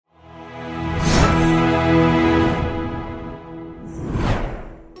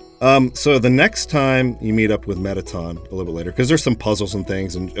So the next time you meet up with Mettaton a little bit later, because there's some puzzles and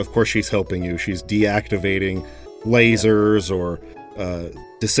things, and of course she's helping you. She's deactivating lasers or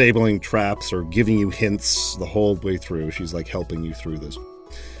disabling traps or giving you hints the whole way through. She's like helping you through this.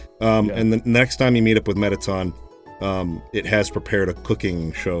 And the next time you meet up with Mettaton, it has prepared a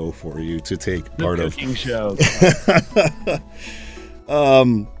cooking show for you to take part of. Cooking show.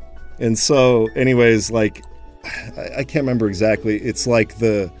 And so, anyways, like, I can't remember exactly. It's like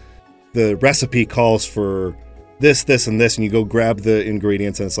the recipe calls for this, and this, and you go grab the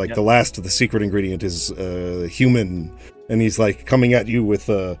ingredients, and it's like the last of the secret ingredient is human, and he's like coming at you with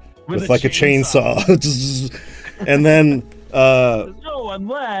like a chainsaw. And then no,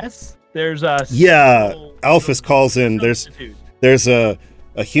 unless there's a Alphys calls in. There's a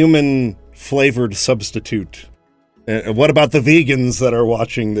human flavored substitute. And what about the vegans that are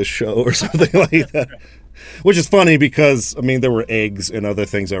watching this show or something like that? Which is funny because, I mean, there were eggs and other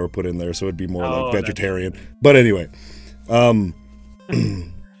things that were put in there, so it'd be more like vegetarian. But anyway,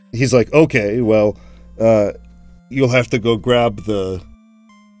 he's like, okay, well, you'll have to go grab the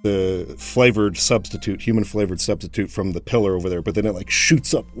flavored substitute, human flavored substitute from the pillar over there. But then it like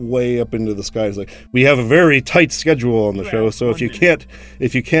shoots up way up into the sky. It's like, we have a very tight schedule on the show, so if you can't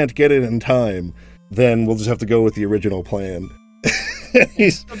get it in time, then we'll just have to go with the original plan.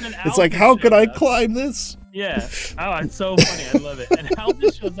 It's like, how could I climb this? Yeah. Oh, it's so funny. I love it. And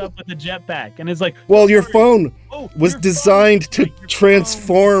Alphys shows up with a jetpack, and it's like, well, your phone was designed to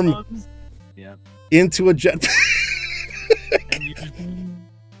transform into a jetpack. And you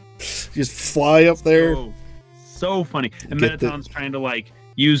just fly up there. So funny. And Mettaton's trying to like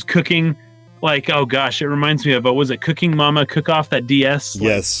use cooking, like, oh gosh, it reminds me of was it Cooking Mama Cook Off, that DS?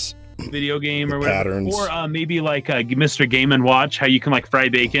 Yes. Video game or whatever. Patterns. Or maybe like Mr. Game & Watch, how you can like fry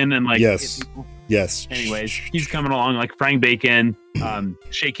bacon and like yes. Anyways, he's coming along like frying bacon,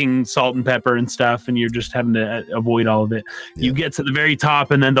 shaking salt and pepper and stuff, and you're just having to avoid all of it. You get to the very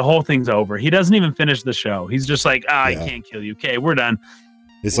top, and then the whole thing's over. He doesn't even finish the show. He's just like, I can't kill you. Okay, we're done.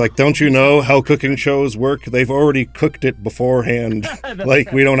 It's like, don't you know how cooking shows work? They've already cooked it beforehand.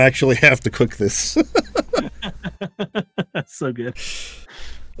 Like, we don't actually have to cook this. That's so good.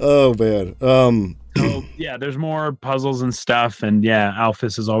 Oh, man. So, yeah, there's more puzzles and stuff, and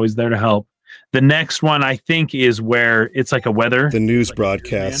Alphys is always there to help. The next one, I think, is where it's like a weather. The news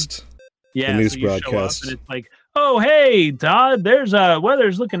broadcast. Yeah, the news so broadcast. And it's like, oh, hey, Todd, there's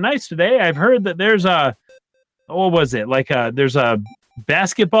weather's looking nice today. I've heard that there's what was it? Like there's a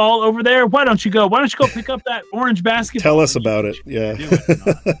basketball over there. Why don't you go pick up that orange basketball? Tell us about it. Yeah.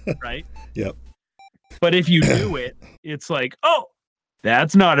 Right? Yep. But if you do it, it's like, oh,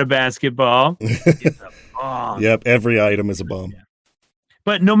 that's not a basketball. It's a bomb. Yep, every item is a bomb. Yeah.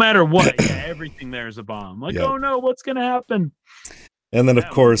 But no matter what, everything there is a bomb. Like, oh no, what's going to happen? And then, of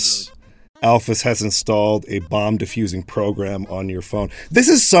course, Alphys has installed a bomb diffusing program on your phone. This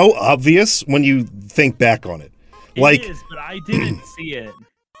is so obvious when you think back on it. It is, but I didn't see it.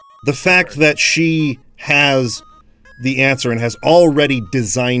 The fact that she has the answer and has already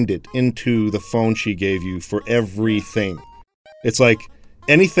designed it into the phone she gave you for everything. It's like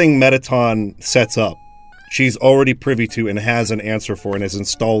anything Mettaton sets up, she's already privy to and has an answer for and has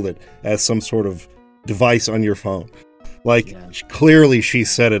installed it as some sort of device on your phone. Like, clearly she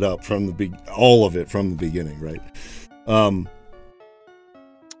set it up from all of it from the beginning, right?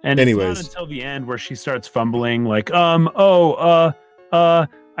 And anyways, it's not until the end where she starts fumbling, like,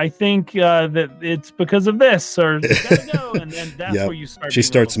 I think that it's because of this, or gotta go, and then that's where you start. She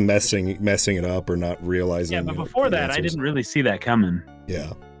starts messing it up or not realizing. Yeah, but before that, I didn't really see that coming.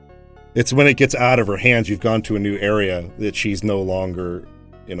 Yeah, it's when it gets out of her hands. You've gone to a new area that she's no longer,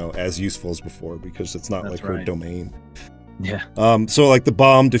 as useful as before because it's not her domain. Yeah. So like the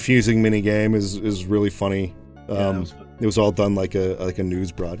bomb diffusing mini game is really funny. It was all done like a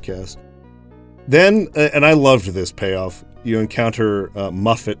news broadcast. Then, and I loved this payoff. You encounter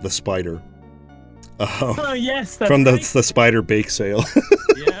Muffet the spider. Yes, that's from the right. the spider bake sale.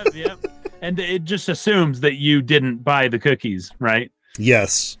 Yep. And it just assumes that you didn't buy the cookies, right?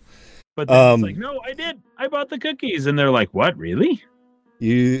 Yes. But then it's like, no, I did. I bought the cookies, and they're like, what? Really?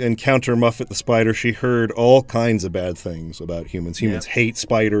 You encounter Muffet the spider. She heard all kinds of bad things about humans. Humans hate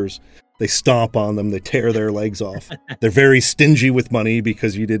spiders. They stomp on them. They tear their legs off. They're very stingy with money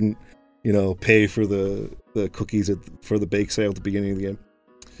because you didn't, pay for the cookies for the bake sale at the beginning of the game.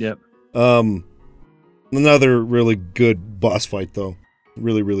 Yep. Another really good boss fight, though.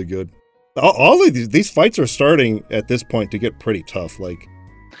 Really, really good. All of these fights are starting at this point to get pretty tough. Like,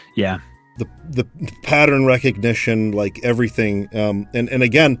 the pattern recognition, like everything. And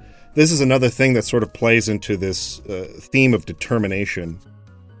again, this is another thing that sort of plays into this theme of determination.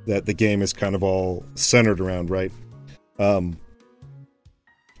 that the game is kind of all centered around, right?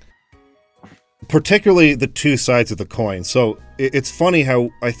 Particularly the two sides of the coin. So it's funny how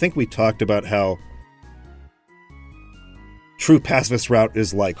I think we talked about how True Pacifist Route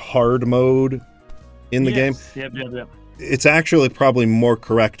is like hard mode in the game. Yep. It's actually probably more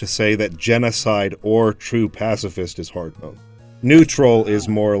correct to say that Genocide or True Pacifist is hard mode. Neutral is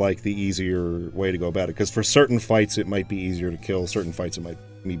more like the easier way to go about it, because for certain fights it might be easier to kill, certain fights it might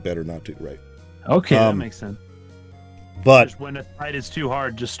be better not to, right? Okay, that makes sense. But just when a fight is too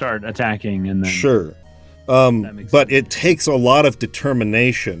hard, just start attacking and then... Sure. But it takes a lot of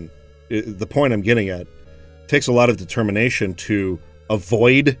determination. The point I'm getting at, it takes a lot of determination to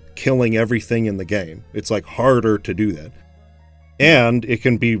avoid killing everything in the game. It's like harder to do that. And it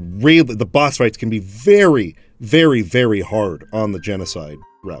can be really... The boss fights can be very, very, very hard on the Genocide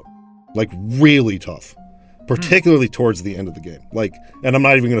route. Like, really tough. Particularly towards the end of the game. Like, and I'm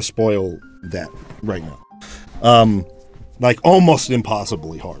not even going to spoil that right now. Like, almost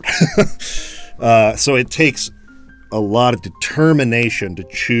impossibly hard. So it takes a lot of determination to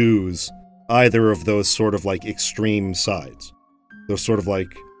choose either of those sort of, like, extreme sides. Those sort of, like,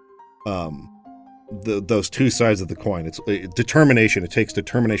 those two sides of the coin. It's determination. It takes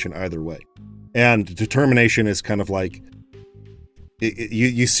determination either way. And determination is kind of like,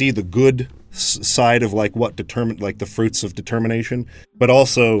 you see the good side of, like, what determine, like, the fruits of determination, but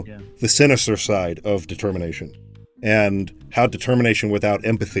also the sinister side of determination. And how determination without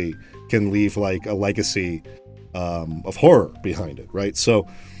empathy can leave, like, a legacy of horror behind it, right? So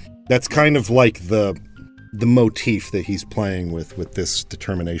that's kind of like the motif that he's playing with this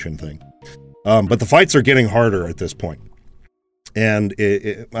determination thing. But the fights are getting harder at this point. And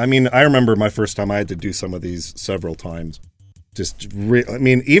I mean, I remember my first time I had to do some of these several times. I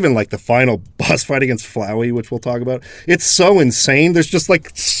mean, even like the final boss fight against Flowey, which we'll talk about, it's so insane. There's just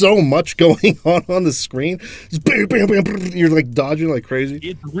like so much going on the screen. Just bam, bam, bam, you're like dodging like crazy.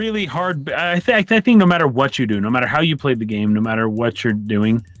 It's really hard. I think no matter what you do, no matter how you play the game, no matter what you're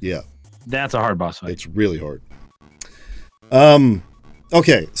doing, that's a hard boss fight. It's really hard.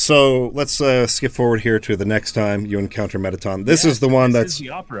 Okay, so let's skip forward here to the next time you encounter Mettaton. This is the one that's the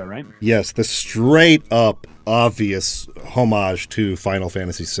opera, right? Yes, the straight up obvious homage to Final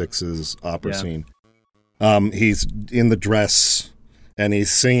Fantasy VI's opera scene. He's in the dress and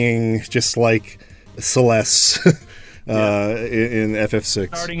he's singing just like Celeste in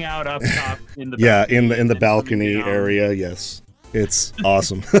FF6. Starting out up top in the balcony, in the balcony area. Yes. It's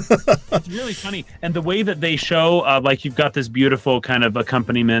awesome. It's really funny. And the way that they show, like, you've got this beautiful kind of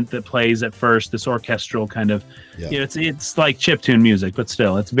accompaniment that plays at first, this orchestral kind of, you know, it's like chiptune music, but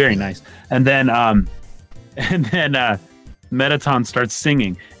still, it's very nice. And then Mettaton starts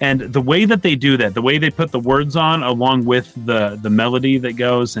singing. And the way that they do that, the way they put the words on along with the melody that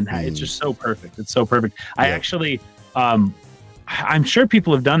goes, and it's just so perfect. It's so perfect. I actually, I'm sure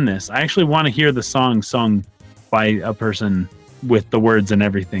people have done this. I actually want to hear the song sung by a person with the words and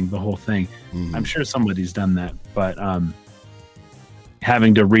everything, the whole thing. I'm sure somebody's done that, but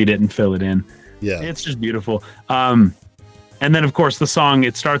having to read it and fill it in, it's just beautiful. And then, of course, the song,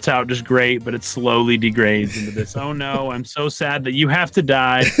 it starts out just great, but it slowly degrades into this, oh no, I'm so sad that you have to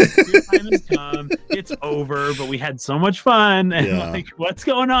die. Your time has come. It's over, but we had so much fun. And like, what's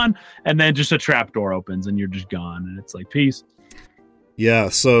going on? And then just a trap door opens and you're just gone. And it's like, peace. Yeah,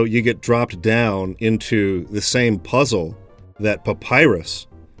 so you get dropped down into the same puzzle that Papyrus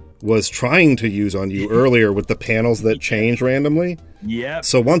was trying to use on you earlier with the panels that change randomly. Yeah.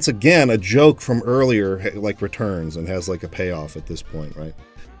 So once again, a joke from earlier like returns and has like a payoff at this point, right?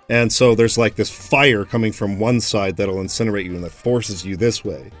 And so there's like this fire coming from one side that'll incinerate you and that forces you this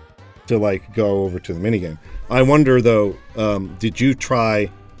way to like go over to the minigame. I wonder though, did you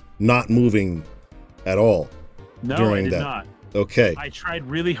try not moving at all during that? No, I did not. Okay. I tried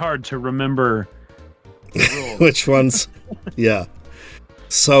really hard to remember the rules. Which ones? Yeah.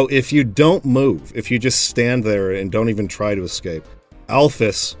 So if you don't move, if you just stand there and don't even try to escape,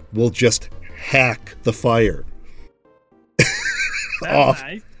 Alphys will just hack the fire. That's off.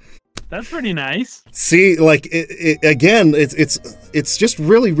 Nice. That's pretty nice. See, like again, it's just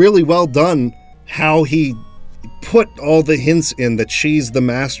really, really well done how he put all the hints in that she's the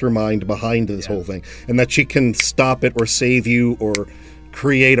mastermind behind this whole thing, and that she can stop it or save you or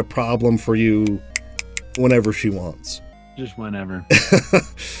create a problem for you whenever she wants. Just whenever.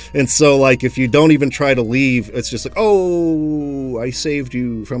 And so, like, if you don't even try to leave, it's just like, oh, I saved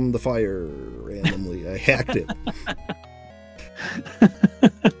you from the fire randomly. I hacked it.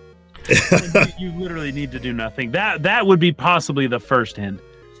 You literally need to do nothing. That would be possibly the first hint.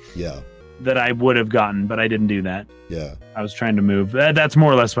 Yeah. that I would have gotten, but I didn't do that. Yeah. I was trying to move. That's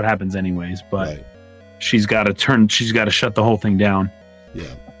more or less what happens anyways, but Right. she's got to shut the whole thing down.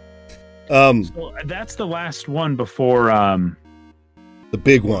 Yeah. So that's the last one before The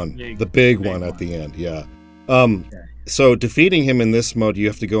big one. The big one at the end. Yeah. So defeating him in this mode, you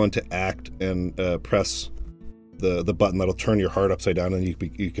have to go into act and press the button that'll turn your heart upside down, and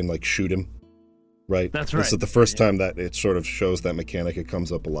you can like shoot him. Right. That's right. This is the first time that it sort of shows that mechanic. It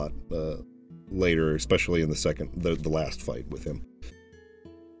comes up a lot later, especially in the last fight with him.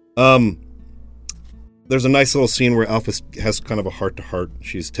 There's a nice little scene where Alpha has kind of a heart-to-heart.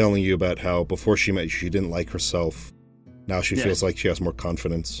 She's telling you about how before she met you, she didn't like herself. Now she feels like she has more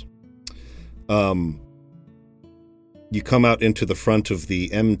confidence. You come out into the front of the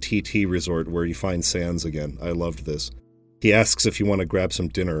MTT resort where you find Sans again. I loved this. He asks if you want to grab some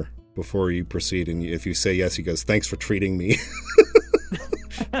dinner before you proceed, and if you say yes, he goes, "Thanks for treating me."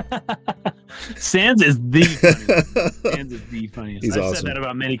 Sans is the funniest. Sans is the funniest. He's I've awesome. said that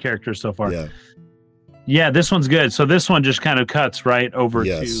about many characters so far. Yeah. Yeah, this one's good. So this one just kind of cuts right over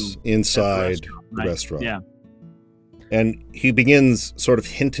to inside the right? restaurant. Yeah. And he begins sort of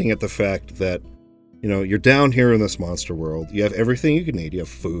hinting at the fact that, you know, you're down here in this monster world. You have everything you can need. You have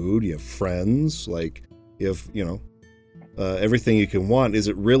food. You have friends. Like, you have, you know, everything you can want. Is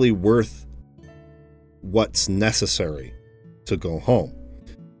it really worth what's necessary to go home?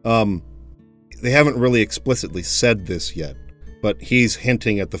 They haven't really explicitly said this yet, but he's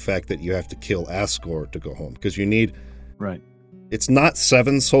hinting at the fact that you have to kill Asgore to go home, because you need... Right. It's not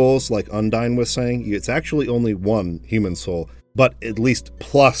 7 souls like Undyne was saying. It's actually only 1 human soul, but at least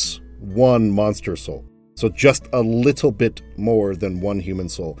plus 1 monster soul. So just a little bit more than 1 human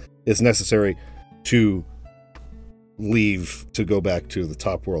soul is necessary to leave to go back to the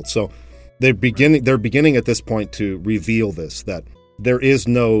top world. So they're beginning at this point to reveal this, that there is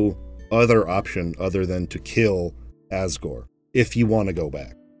no other option other than to kill Asgore if you want to go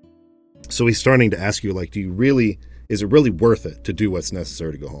back. So he's starting to ask you, like, is it really worth it to do what's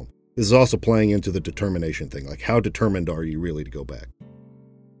necessary to go home? This is also playing into the determination thing. Like, how determined are you really to go back?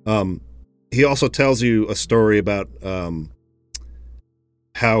 He also tells you a story about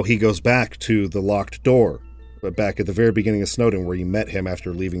how he goes back to the locked door back at the very beginning of Snowdin, where you met him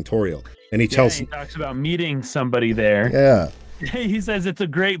after leaving Toriel. And he talks about meeting somebody there. Yeah. He says it's a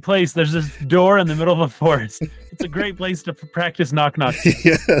great place. There's this door in the middle of a forest. It's a great place to practice knock-knock.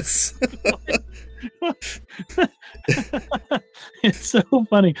 Yes. It's so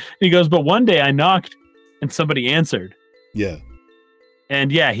funny. He goes, but one day I knocked and somebody answered. Yeah.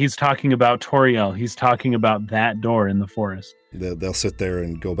 And yeah, he's talking about Toriel. He's talking about that door in the forest. They'll sit there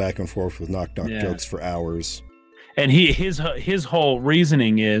and go back and forth with knock-knock jokes for hours. And his whole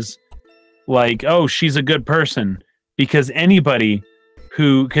reasoning is like, oh, she's a good person. Because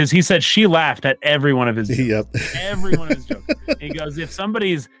because he said she laughed at every one of his jokes. Yep. Every one of his jokes. He goes, if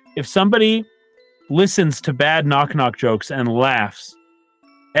somebody listens to bad knock-knock jokes and laughs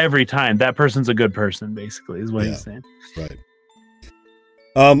every time, that person's a good person, basically, is what he's saying. Right.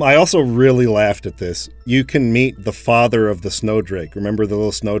 I also really laughed at this. You can meet the father of the Snowdrake. Remember the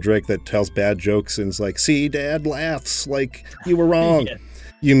little Snowdrake that tells bad jokes and is like, see, Dad laughs like you were wrong. Yeah.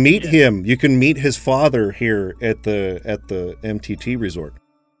 You meet him. You can meet his father here at the MTT resort.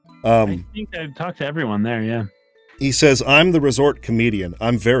 I think I've talked to everyone there, yeah. He says, I'm the resort comedian.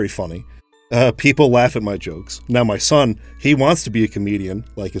 I'm very funny. People laugh at my jokes. Now my son, he wants to be a comedian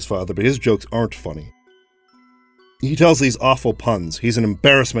like his father, but his jokes aren't funny. He tells these awful puns. He's an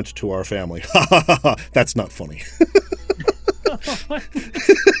embarrassment to our family. Ha ha ha ha. That's not funny.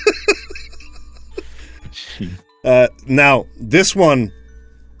 Now, this one...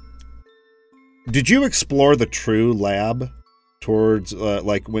 Did you explore the true lab towards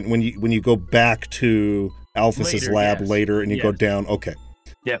like when you go back to Alphys's lab later and you go down? Okay.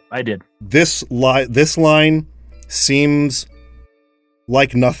 Yep, I did. This line seems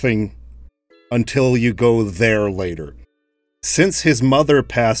like nothing until you go there later. Since his mother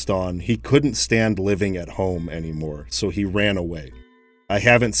passed on, he couldn't stand living at home anymore, so he ran away. I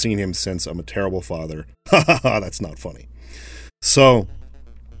haven't seen him since. I'm a terrible father. Ha ha ha, that's not funny. So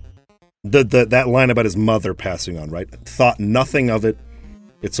that line about his mother passing on, right? Thought nothing of it.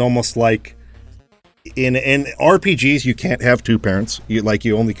 It's almost like in RPGs you can't have 2 parents. You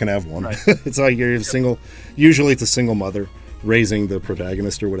only can have one. Right. It's like you're a single. Usually it's a single mother raising the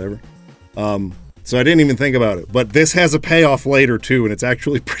protagonist or whatever. So I didn't even think about it. But this has a payoff later too, and it's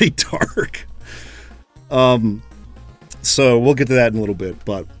actually pretty dark. So we'll get to that in a little bit.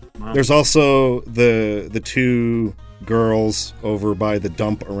 But there's also the 2 girls over by the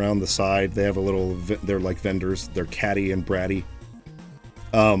dump around the side. They have they're like vendors. They're Catty and Bratty.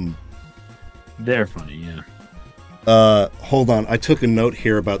 They're funny, yeah. Hold on. I took a note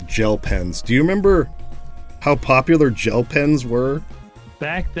here about gel pens. Do you remember how popular gel pens were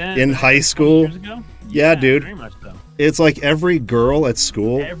back then? In high school? Years ago? Yeah, dude. Very much so. It's like every girl at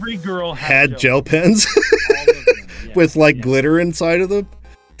school had gel pens with glitter inside of them.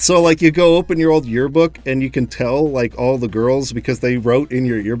 So like you go open your old yearbook and you can tell like all the girls because they wrote in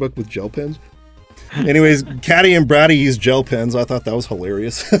your yearbook with gel pens. Anyways, Caddy and Bratty used gel pens. I thought that was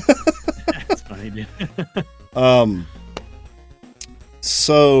hilarious. That's funny, dude.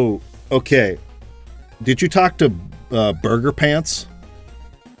 So, okay. Did you talk to Burger Pants?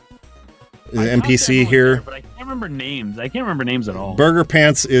 The NPC here. There, but I can't remember names. I can't remember names at all. Burger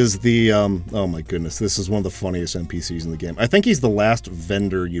Pants is the, oh my goodness, this is one of the funniest NPCs in the game. I think he's the last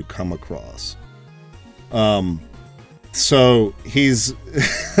vendor you come across. So he's,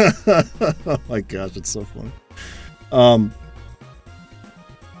 oh my gosh, it's so funny.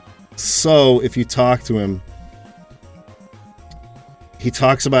 So if you talk to him, he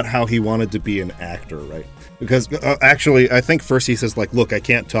talks about how he wanted to be an actor, right? Because actually, I think first he says like, look, I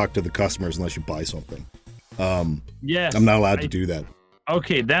can't talk to the customers unless you buy something. Yes, I'm not allowed to do that.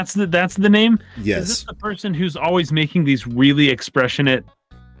 Okay, that's the name? Yes. Is this the person who's always making these really expressionate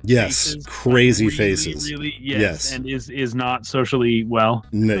faces, crazy faces. Really, yes. And is not socially well.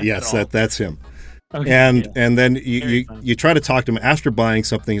 No, yes, that's him. Okay, and then you try to talk to him after buying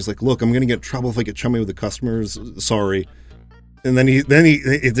something. He's like, look, I'm going to get in trouble if I get chummy with the customers. Sorry. And then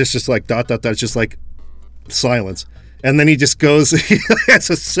it's just like ... It's just like silence. And then he just goes, he has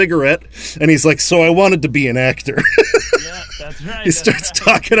a cigarette, and he's like, so I wanted to be an actor. Yeah, that's right. He starts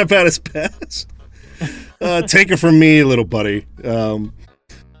talking about his past. Take it from me, little buddy.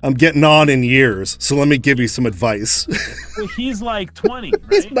 I'm getting on in years, so let me give you some advice. Well, he's like 20, right?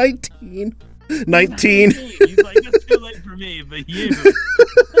 He's 19. 19. He's like, it's too late for me, but you.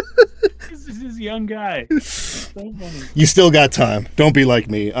 This young guy. So funny. You still got time. Don't be like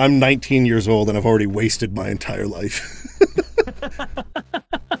me. I'm 19 years old and I've already wasted my entire life.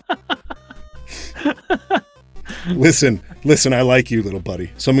 Listen, I like you, little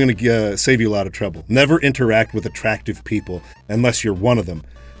buddy. So I'm going to save you a lot of trouble. Never interact with attractive people unless you're one of them.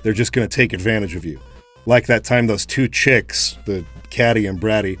 They're just going to take advantage of you. Like that time those two chicks, the Caddy and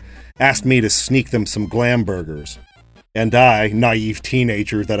Bratty, asked me to sneak them some glam burgers. And I, naive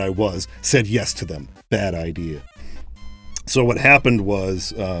teenager that I was, said yes to them. Bad idea. So what happened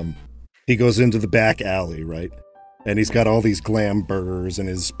was, he goes into the back alley, right? And he's got all these glam burgers in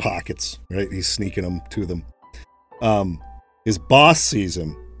his pockets, right? He's sneaking them to them. His boss sees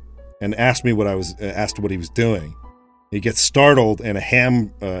him and asked what he was doing. He gets startled and a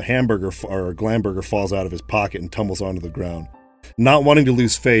hamburger or a glam burger falls out of his pocket and tumbles onto the ground. Not wanting to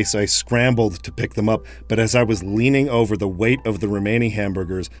lose face, I scrambled to pick them up, but as I was leaning over, the weight of the remaining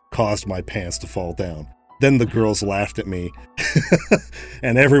hamburgers caused my pants to fall down. Then the girls laughed at me,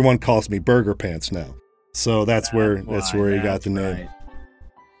 and everyone calls me Burger Pants now. So that's where he got the name.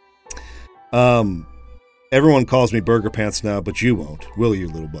 Right. Everyone calls me Burger Pants now, but you won't, will you,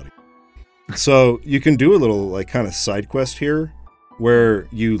 little buddy? So you can do a little like kind of side quest here, where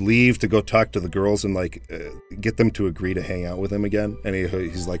you leave to go talk to the girls and like get them to agree to hang out with him again, and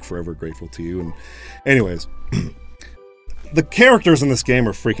he's like forever grateful to you. And anyways, the characters in this game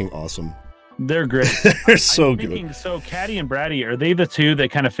are freaking awesome. They're great. They're so good. So Caddy and Bratty, are they the two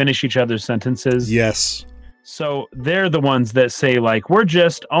that kind of finish each other's sentences? Yes. So they're the ones that say like,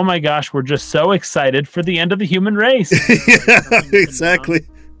 oh my gosh, we're just so excited for the end of the human race. Yeah, exactly.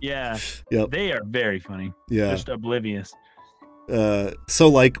 Yeah. Yep. They are very funny. Yeah. Just oblivious. So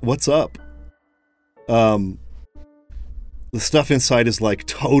like, what's up? The stuff inside is like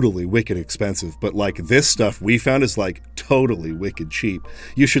totally wicked expensive, but like this stuff we found is like totally wicked cheap.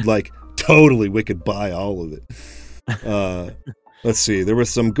 You should like totally wicked buy all of it. Let's see. There was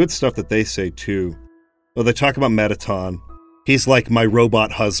some good stuff that they say too. Well, they talk about Mettaton. He's like my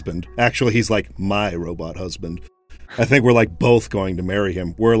robot husband. Actually, he's like my robot husband. I think we're like both going to marry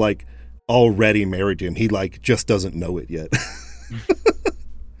him. We're like already married to him. He like just doesn't know it yet.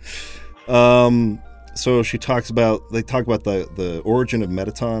 So they talk about the origin of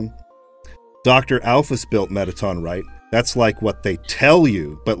Mettaton. Dr. Alphys built Mettaton, right? That's like what they tell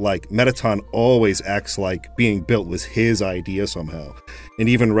you, but like Mettaton always acts like being built was his idea somehow. And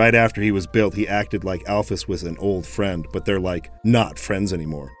even right after he was built, he acted like Alphys was an old friend, but they're like not friends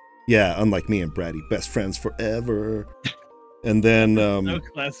anymore. Yeah, unlike me and Bratty, best friends forever. And then so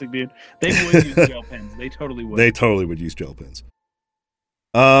classic, dude. They would use gel pens. They totally would. They totally would use gel pens.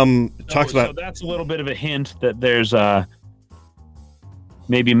 Talks about. So that's a little bit of a hint that there's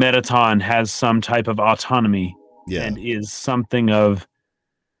maybe Mettaton has some type of autonomy, yeah, and is something of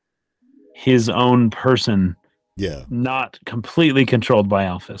his own person, Yeah. not completely controlled by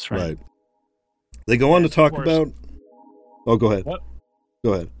Alphys, right? Right. They go on to talk course. about. Oh, go ahead. What?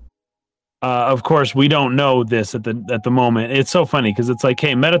 Go ahead. Of course, we don't know this at the moment. It's so funny because it's like,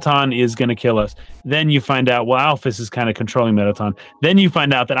 hey, Mettaton is going to kill us. Then you find out, well, Alphys is kind of controlling Mettaton. Then you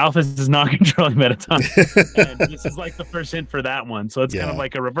find out that Alphys is not controlling Mettaton. And this is like the first hint for that one. So it's kind of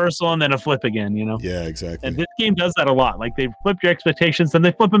like a reversal and then a flip again, you know? Yeah, exactly. And this game does that a lot. Like they flip your expectations, then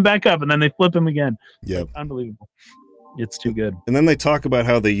they flip them back up, and then they flip them again. Yep. Like, unbelievable. It's too good. And then they talk about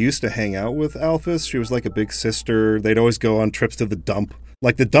how they used to hang out with Alphys. She was like a big sister. They'd always go on trips to the dump.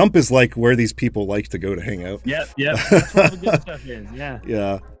 Like the dump is like where these people like to go to hang out. Yep. That's where all the good stuff is. Yeah.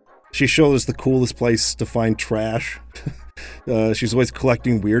 Yeah. She showed us the coolest place to find trash. She's always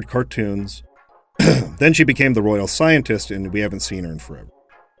collecting weird cartoons. Then she became the royal scientist, and we haven't seen her in forever.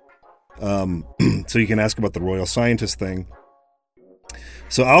 So you can ask about the royal scientist thing.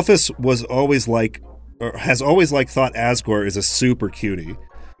 So Alphys was always like, or has always like thought Asgore is a super cutie.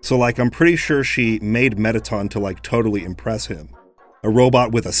 So like I'm pretty sure she made Mettaton to like totally impress him. A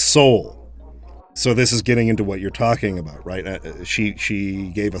robot with a soul. So this is getting into what you're talking about, right?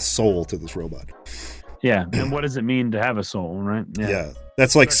 She gave a soul to this robot. Yeah, and what does it mean to have a soul, right? Yeah.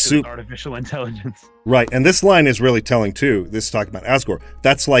 That's like artificial intelligence. Right, and this line is really telling too. This is talking about Asgore.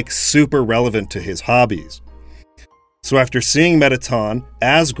 That's like super relevant to his hobbies. So after seeing Mettaton,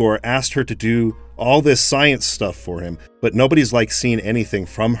 Asgore asked her to do all this science stuff for him, but nobody's like seen anything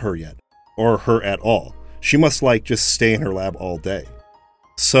from her yet, or her at all. She must like just stay in her lab all day.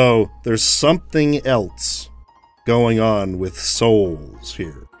 So there's something else going on with souls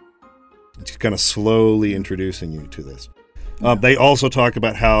here. It's kind of slowly introducing you to this. They also talk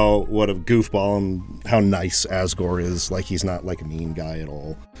about what a goofball and how nice Asgore is. Like he's not like a mean guy at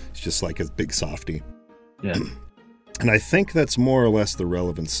all. He's just like a big softie. Yeah. And I think that's more or less the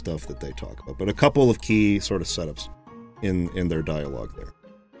relevant stuff that they talk about. But a couple of key sort of setups in their dialogue there.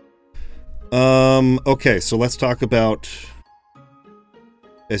 Okay, so let's talk about,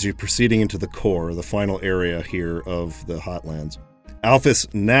 as you're proceeding into the core, the final area here of the Hotlands.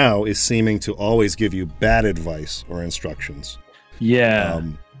 Alphys now is seeming to always give you bad advice or instructions. Yeah.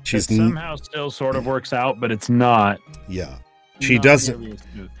 She's somehow still sort of works out, but it's not. Yeah. She doesn't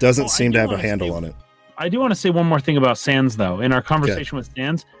seem to have a handle on it. I do want to say one more thing about Sans, though. In our conversation with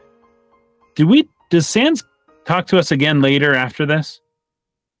Sans, does Sans talk to us again later after this?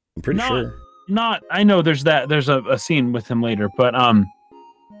 I'm pretty sure. I know there's a scene with him later, but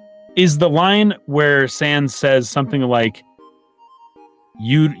is the line where Sans says something like,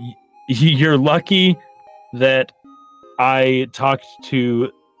 you're lucky that I talked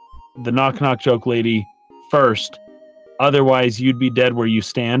to the knock knock joke lady first, otherwise you'd be dead where you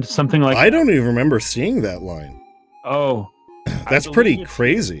stand, something like I don't even remember seeing that line. Oh, that's pretty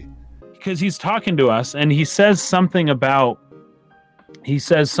crazy, because he's talking to us and he says something about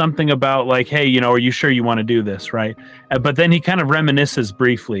like, hey, you know, are you sure you want to do this, right? But then he kind of reminisces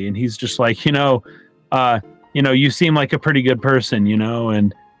briefly and he's just like, you seem like a pretty good person,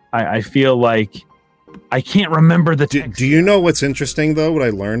 and I feel like I can't remember the text. Do you know what's interesting, though, what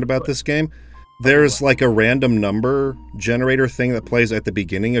I learned about this game? There's like a random number generator thing that plays at the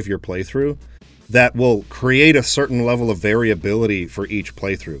beginning of your playthrough that will create a certain level of variability for each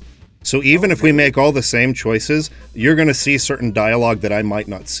playthrough. So even if we make all the same choices, you're going to see certain dialogue that I might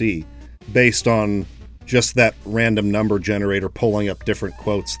not see based on just that random number generator pulling up different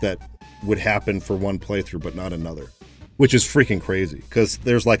quotes that would happen for one playthrough but not another, which is freaking crazy because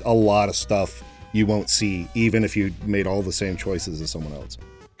there's like a lot of stuff you won't see even if you made all the same choices as someone else,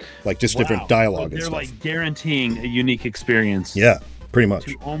 like just different dialogue and stuff. They're like guaranteeing a unique experience. Yeah, pretty much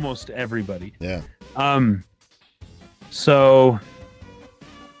to almost everybody. Yeah. So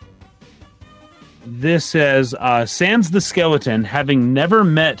this says Sans the skeleton, having never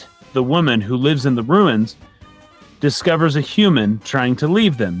met the woman who lives in the ruins, discovers a human trying to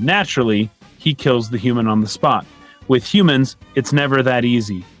leave them. Naturally, he kills the human on the spot. With humans, it's never that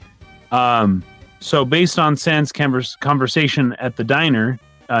easy. So based on Sans' conversation at the diner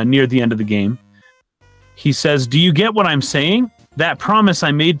near the end of the game, he says, do you get what I'm saying? That promise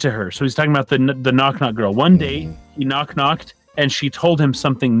I made to her. So he's talking about the knock-knock girl. One day, he knocked, and she told him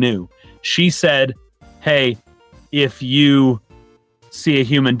something new. She said, hey, if you see a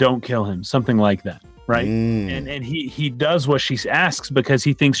human, don't kill him. Something like that. Right. And he does what she asks because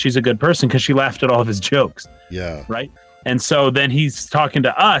he thinks she's a good person because she laughed at all of his jokes. Yeah. Right. And so then he's talking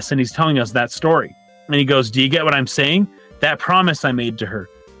to us and he's telling us that story. And he goes, do you get what I'm saying? That promise I made to her.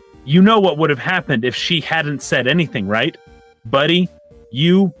 You know what would have happened if she hadn't said anything, right? Buddy,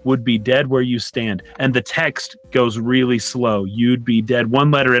 You would be dead where you stand. And the text goes really slow. You'd be dead,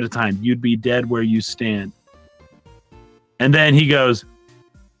 one letter at a time. You'd be dead where you stand. And then he goes,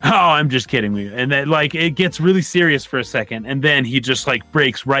 oh, I'm just kidding you. And then like it gets really serious for a second. And then he just like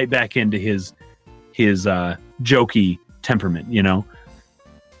breaks right back into his jokey temperament, you know?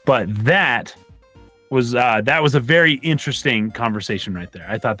 But that was a very interesting conversation right there.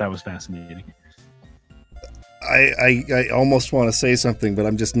 I thought that was fascinating. I almost want to say something, but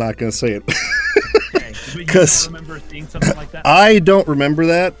I'm just not going to say it. Okay. But you don't remember seeing something like that? I don't remember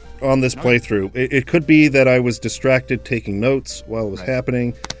that on this playthrough. It could be that I was distracted taking notes while it was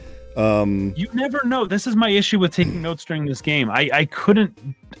happening. You never know. This is my issue with taking notes during this game. I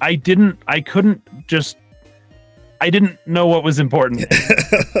didn't know what was important.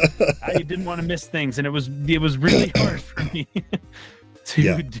 I didn't want to miss things, and it was really hard for me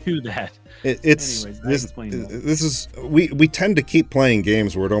to do that. We tend to keep playing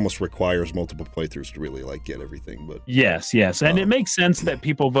games where it almost requires multiple playthroughs to really like get everything. But yes, and it makes sense that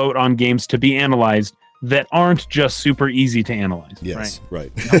people vote on games to be analyzed that aren't just super easy to analyze. Yes,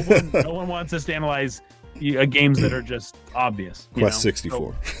 right. No one wants us to analyze games that are just obvious. Quest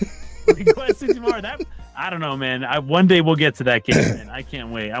 64. Quest 64. I don't know, man. One day we'll get to that game, and I can't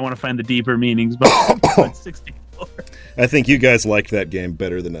wait. I want to find the deeper meanings behind Quest 64. I think you guys liked that game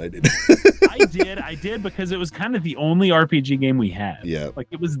better than I did. I did because it was kind of the only RPG game we had. Yeah. Like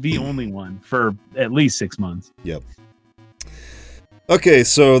it was the only one for at least 6 months. Yep. Okay,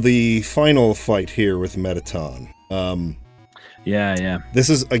 so the final fight here with Mettaton. Yeah. This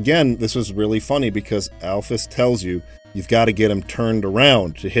was really funny because Alphys tells you you've got to get him turned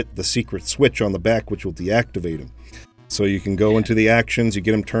around to hit the secret switch on the back, which will deactivate him. So you can go into the actions, you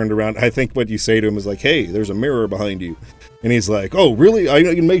get him turned around. I think what you say to him is like, hey, there's a mirror behind you. And he's like, oh, really?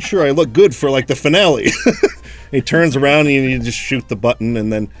 I can make sure I look good for like the finale. He turns around and you just shoot the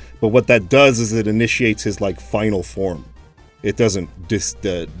button, but what that does is it initiates his like final form. It doesn't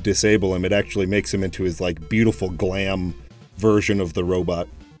disable him. It actually makes him into his like beautiful glam version of the robot.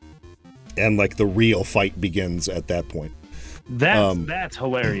 And like the real fight begins at that point. That's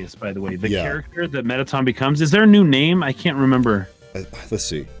hilarious, by the way. The character that Mettaton becomes. Is there a new name? I can't remember. Let's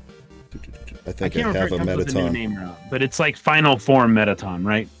see. I think I have a Mettaton. New name around, but it's like final form Mettaton,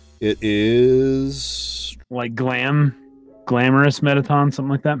 right? It is like glamorous Mettaton, something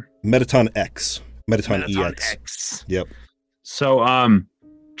like that. Mettaton X. Mettaton EX. Yep. So,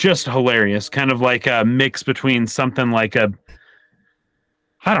 just hilarious. Kind of like a mix between something like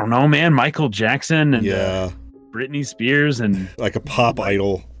I don't know, man, Michael Jackson and Britney Spears and like a pop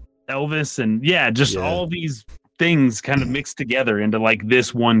idol, Elvis, and all these things kind of mixed together into like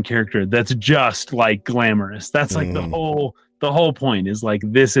this one character that's just like glamorous. That's like the whole point is like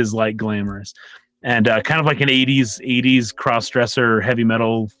this is like glamorous and kind of like an 80s cross-dresser heavy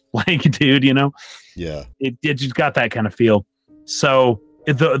metal like dude, you know? Yeah. It just got that kind of feel. So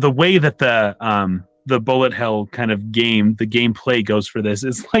the way that the bullet hell kind of game, the gameplay goes for this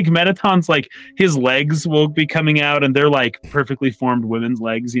is like Mettaton's like his legs will be coming out and they're like perfectly formed women's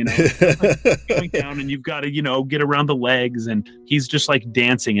legs, you know, like going down and you've got to, you know, get around the legs and he's just like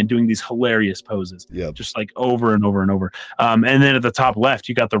dancing and doing these hilarious poses, just like over and over and over. And then at the top left,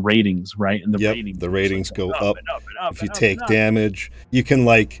 you got the ratings, right? And the ratings go up. And up and up. If you take damage, you can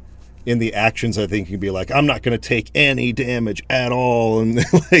like, in the actions, I think you can be like, I'm not going to take any damage at all. And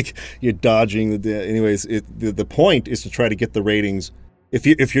like you're dodging anyways, the point is to try to get the ratings.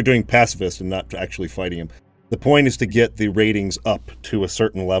 If you're doing pacifist and not actually fighting him, the point is to get the ratings up to a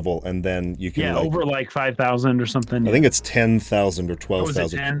certain level. And then you can over like 5,000 or something. I think it's 10,000 or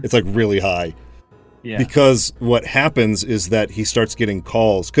 12,000. It's like really high. Yeah. Because what happens is that he starts getting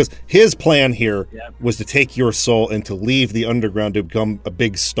calls. Because his plan here was to take your soul and to leave the underground to become a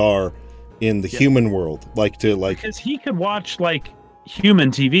big star in the human world. Because he could watch like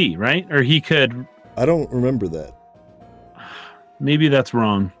human TV, right? Or he could... I don't remember that. Maybe that's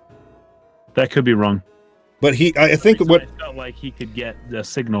wrong. That could be wrong. But I think what... I felt like he could get the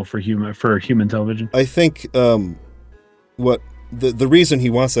signal for human television. I think what... The reason he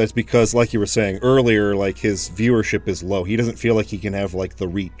wants that is because, like you were saying earlier, like his viewership is low. He doesn't feel like he can have like the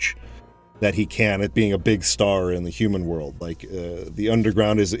reach that he can at being a big star in the human world. Like the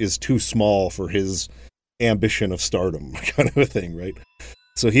underground is too small for his ambition of stardom, kind of a thing, right?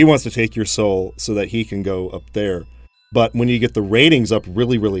 So he wants to take your soul so that he can go up there. But when you get the ratings up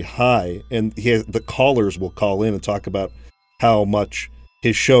really, really high, and the callers will call in and talk about how much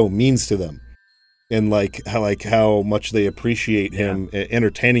his show means to them. And how much they appreciate him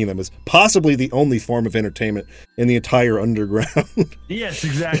entertaining them is possibly the only form of entertainment in the entire underground. Yes,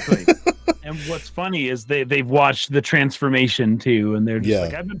 exactly. And what's funny is they've watched the transformation too, and they're just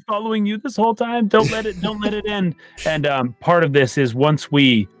like, I've been following you this whole time. Don't let it end. And part of this is once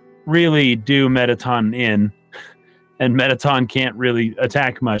we really do Mettaton in, and Mettaton can't really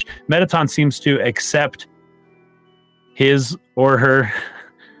attack much. Mettaton seems to accept his or her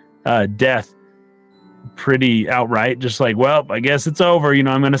death pretty outright, just like, well, I guess it's over,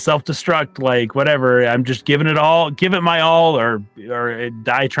 I'm going to self-destruct, like whatever, I'm just give it my all, or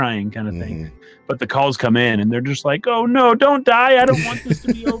die trying kind of thing. But the calls come in and they're just like, oh no, don't die, I don't want this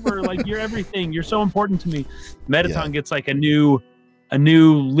to be over, like you're everything, you're so important to me. Mettaton gets like a new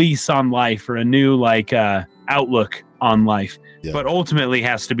lease on life, or a new like outlook on life, but ultimately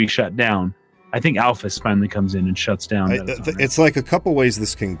has to be shut down. I think Alphys finally comes in and shuts down. It's like a couple ways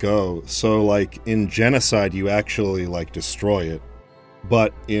this can go. So, like in Genocide, you actually like destroy it,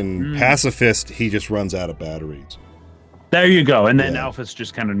 but in Pacifist, he just runs out of batteries. There you go, and then Alphys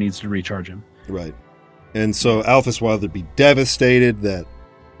just kind of needs to recharge him. Right, and so Alphys will either be devastated that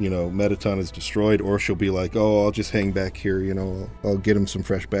Mettaton is destroyed, or she'll be like, "Oh, I'll just hang back here. I'll get him some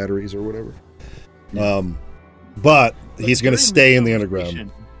fresh batteries or whatever." Yeah. But he's going to stay in the underground.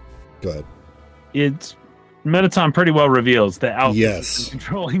 Go ahead. It's Mettaton pretty well reveals that Alphys is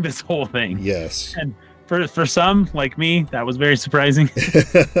controlling this whole thing. Yes. And for some, like me, that was very surprising.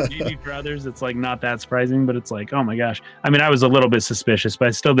 Maybe for others, it's like not that surprising, but it's like, oh my gosh. I mean, I was a little bit suspicious, but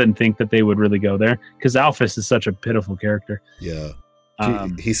I still didn't think that they would really go there, because Alphys is such a pitiful character. Yeah.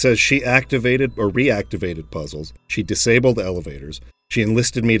 He says she activated or reactivated puzzles. She disabled elevators. She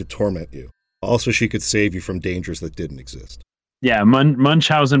enlisted me to torment you. Also, she could save you from dangers that didn't exist. Yeah,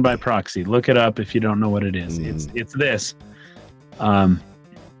 Munchausen by proxy. Look it up if you don't know what it is. It's this. Yeah,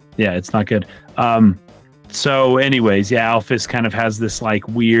 it's not good. So anyways, Alphys kind of has this like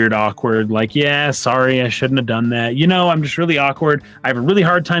weird, awkward, like, sorry, I shouldn't have done that. I'm just really awkward. I have a really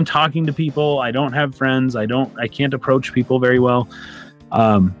hard time talking to people. I don't have friends. I can't approach people very well.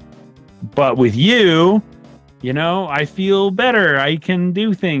 But with you, I feel better. I can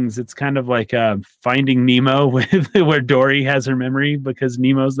do things. It's kind of like Finding Nemo where Dory has her memory because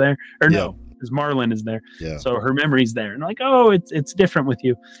Nemo's there. Or no, because Marlin is there. Yeah. So her memory's there. And like, oh, it's different with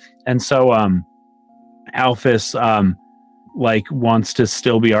you. And so Alphys wants to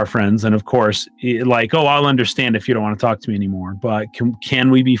still be our friends. And of course, like, oh, I'll understand if you don't want to talk to me anymore. But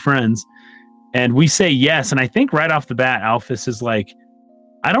can we be friends? And we say yes. And I think right off the bat, Alphys is like,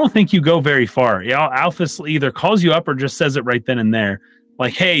 I don't think you go very far. Alphys either calls you up or just says it right then and there.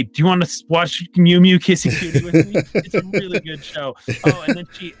 Like, hey, do you want to watch Mew Mew Kissy Cutie with me? It's a really good show. Oh, and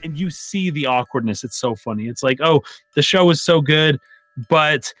then you see the awkwardness. It's so funny. It's like, oh, the show is so good,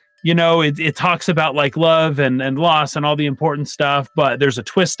 but it talks about like love and loss and all the important stuff, but there's a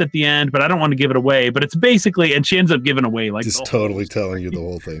twist at the end, but I don't want to give it away. But it's basically, and she ends up giving away like just totally telling you the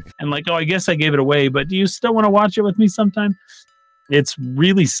whole thing. And like, oh, I guess I gave it away, but do you still want to watch it with me sometime? It's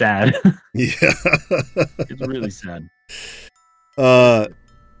really sad. Yeah. It's really sad.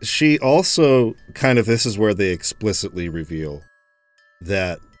 She also kind of, this is where they explicitly reveal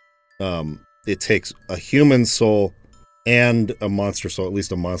that it takes a human soul and a monster soul, at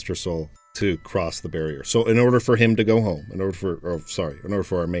least a monster soul, to cross the barrier. So in order for him to go home, in order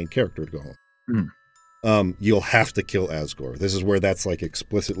for our main character to go home, you'll have to kill Asgore. This is where that's like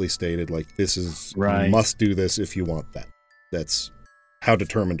explicitly stated, like this is, you must do this if you want that. That's how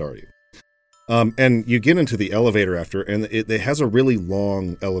determined are you? And you get into the elevator after, and it has a really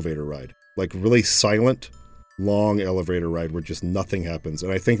long elevator ride, like really silent, long elevator ride where just nothing happens.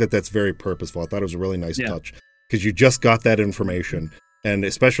 And I think that's very purposeful. I thought it was a really nice touch, because you just got that information. And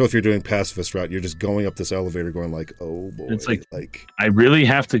especially if you're doing pacifist route, you're just going up this elevator going like, oh boy. It's like I really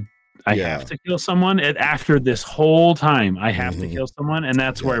have to, have to kill someone after this whole time. I have to kill someone. And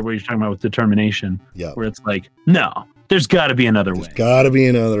that's where you're talking about with determination, where it's like, no. There's got to be another way. There's got to be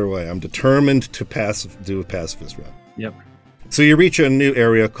another way. I'm determined to do a pacifist route. Yep. So you reach a new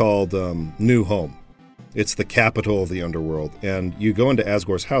area called New Home. It's the capital of the underworld. And you go into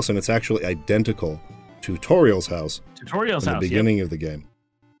Asgore's house, and it's actually identical to Toriel's house. The beginning of the game.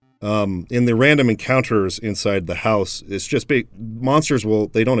 In the random encounters inside the house, it's just monsters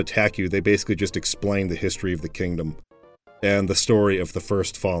they don't attack you. They basically just explain the history of the kingdom and the story of the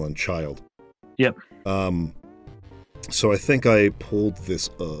first fallen child. Yep. So I think I pulled this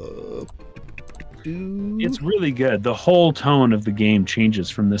up. It's really good. The whole tone of the game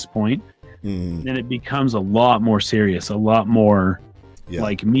changes from this point, and it becomes a lot more serious, a lot more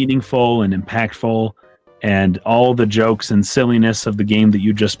like meaningful and impactful, and all the jokes and silliness of the game that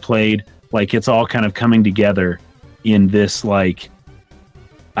you just played, like it's all kind of coming together in this like,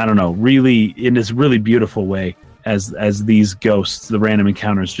 I don't know, really in this really beautiful way. as these ghosts, the random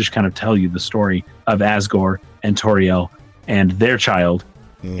encounters, just kind of tell you the story of Asgore and Toriel and their child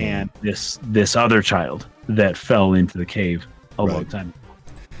and this other child that fell into the cave a long time.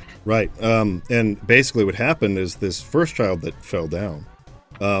 Right. And basically what happened is this first child that fell down,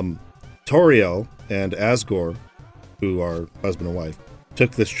 Toriel and Asgore, who are husband and wife,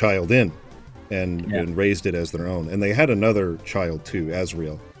 took this child in and raised it as their own. And they had another child too,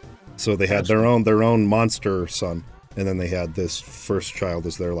 Azrael. So they had their own monster son, and then they had this first child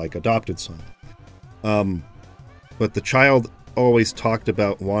as their like adopted son. But the child always talked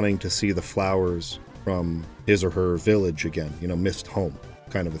about wanting to see the flowers from his or her village again, missed home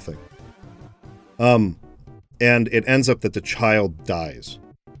kind of a thing. And it ends up that the child dies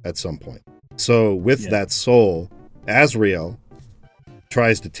at some point. So with that soul, Azrael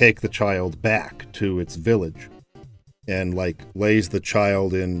tries to take the child back to its village and like lays the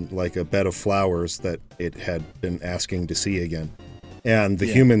child in like a bed of flowers that it had been asking to see again. And the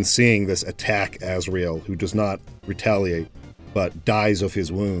humans seeing this attack Azrael, who does not retaliate, but dies of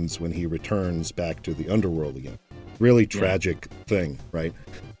his wounds when he returns back to the underworld again. Really tragic thing, right?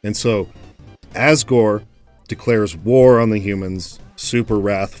 And so Asgore declares war on the humans, super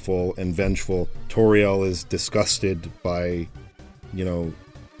wrathful and vengeful. Toriel is disgusted by,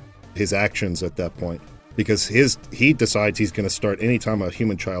 his actions at that point. Because he decides he's going to start, anytime a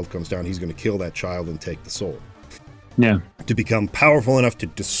human child comes down, he's going to kill that child and take the soul. Yeah. To become powerful enough to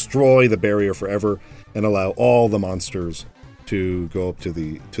destroy the barrier forever and allow all the monsters to go up to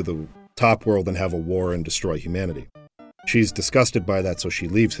the top world and have a war and destroy humanity. She's disgusted by that, so she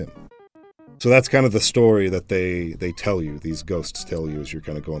leaves him. So that's kind of the story that they tell you, these ghosts tell you as you're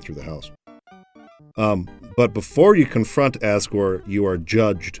kind of going through the house. But before you confront Asgore, you are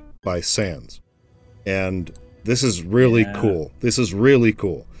judged by Sans. And this is really cool. This is really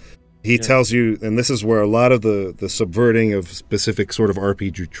cool. He tells you, and this is where a lot of the subverting of specific sort of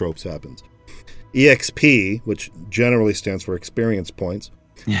RPG tropes happens. EXP, which generally stands for experience points,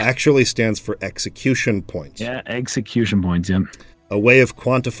 actually stands for execution points. Yeah, execution points, yeah. A way of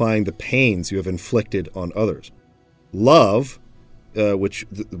quantifying the pains you have inflicted on others. Love, which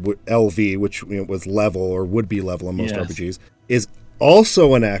LV, which was level or would be level in most RPGs, is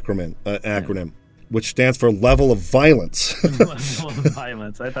also an acronym. Which stands for level of violence. Level of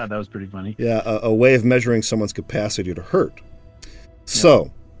violence. I thought that was pretty funny. Yeah, a way of measuring someone's capacity to hurt. So,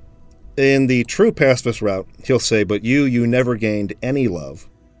 in the true pacifist route, he'll say, but you never gained any love.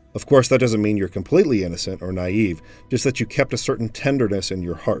 Of course, that doesn't mean you're completely innocent or naive, just that you kept a certain tenderness in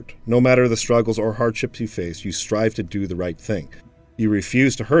your heart. No matter the struggles or hardships you face, you strive to do the right thing. You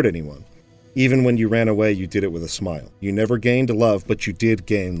refuse to hurt anyone. Even when you ran away, you did it with a smile. You never gained love, but you did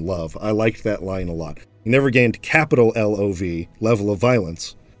gain love. I liked that line a lot. You never gained capital LOV, level of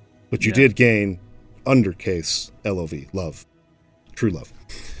violence, but you did gain undercase LOV, love, true love.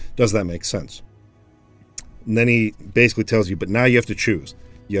 Does that make sense? And then he basically tells you, but now you have to choose.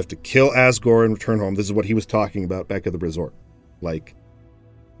 You have to kill Asgore and return home. This is what he was talking about back at the resort. Like,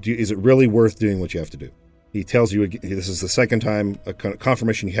 is it really worth doing what you have to do? He tells you, this is the second time, a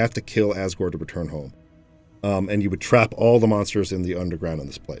confirmation you have to kill Asgore to return home. And you would trap all the monsters in the underground in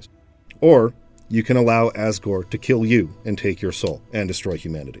this place. Or you can allow Asgore to kill you and take your soul and destroy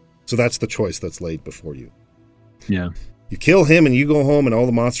humanity. So that's the choice that's laid before you. Yeah. You kill him and you go home and all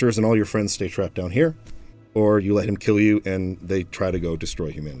the monsters and all your friends stay trapped down here. Or you let him kill you and they try to go destroy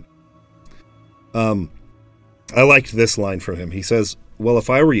humanity. I liked this line from him. He says, well, if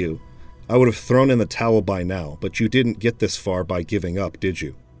I were you, I would have thrown in the towel by now, but you didn't get this far by giving up, did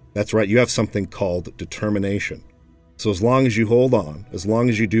you? That's right, you have something called determination. So as long as you hold on, as long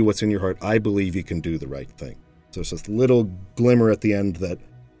as you do what's in your heart, I believe you can do the right thing. So it's this little glimmer at the end that,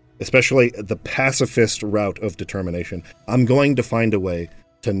 especially the pacifist route of determination, I'm going to find a way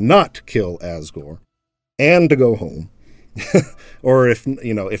to not kill Asgore and to go home. Or if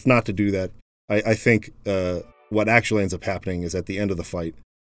not to do that, I think what actually ends up happening is at the end of the fight,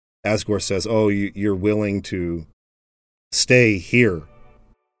 Asgore says, oh, you're willing to stay here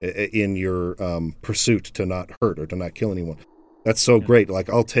in your pursuit to not hurt or to not kill anyone. That's so great. Like,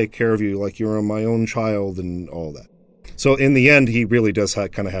 I'll take care of you like you're my own child and all that. So in the end, he really does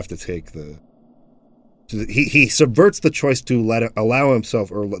kind of have to take he subverts the choice to allow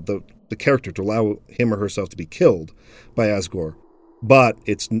himself, or the character to allow him or herself to be killed by Asgore, but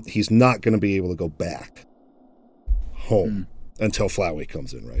he's not going to be able to go back home. Until Flowey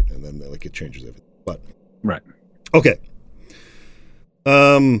comes in, right? And then it changes everything. But right. Okay.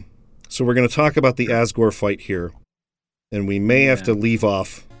 So we're going to talk about the Asgore fight here, and we may have to leave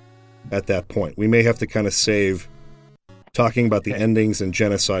off at that point. We may have to kind of save talking about the endings and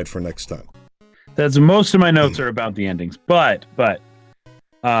genocide for next time. That's most of my notes are about the endings, but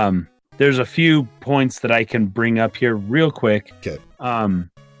there's a few points that I can bring up here real quick. Okay.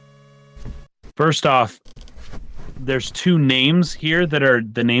 First off, there's two names here that are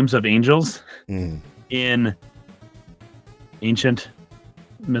the names of angels in ancient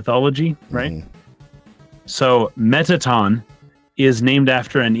mythology, right? So Metaton is named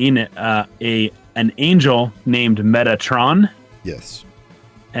after an angel named Metatron. Yes.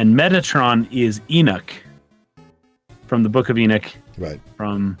 And Metatron is Enoch from the Book of Enoch. Right.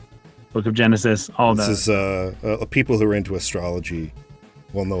 From Book of Genesis, all that. This is people who are into astrology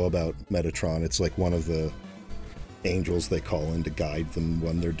will know about Metatron. It's like one of the angels they call in to guide them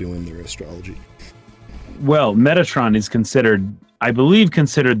when they're doing their astrology. Well, Metatron is considered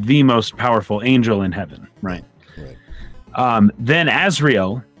the most powerful angel in heaven, right? Right. Then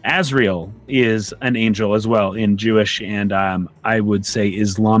Azrael is an angel as well in Jewish and I would say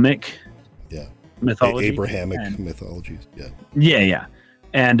Islamic mythology. Abrahamic mythologies, yeah. Yeah.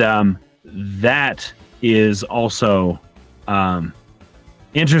 And that is also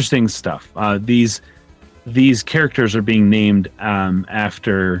interesting stuff. These characters are being named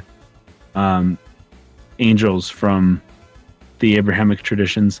after angels from the Abrahamic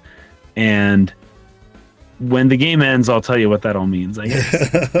traditions, and when the game ends, I'll tell you what that all means, I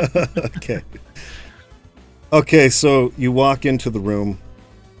guess. Okay, so you walk into the room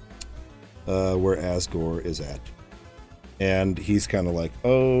where Asgore is at, and he's kind of like,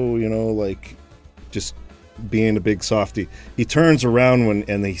 just being a big softy. He turns around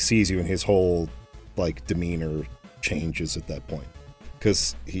and he sees you, and his whole demeanor changes at that point,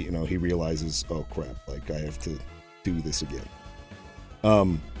 because he realizes, oh crap, I have to do this again.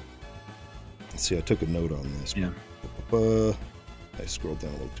 Let's see, I took a note on this. Yeah. I scrolled down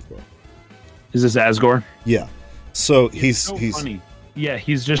a little too far. Is this Asgore? Yeah. So he's funny. Yeah,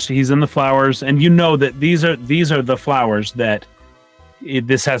 he's in the flowers, and you know that these are the flowers that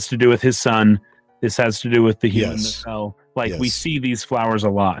this has to do with his son. This has to do with the human that fell. We see these flowers a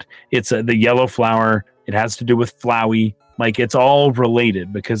lot. It's the yellow flower. It has to do with Flowey. It's all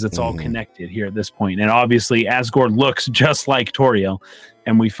related because it's all connected here at this point. And obviously, Asgore looks just like Toriel,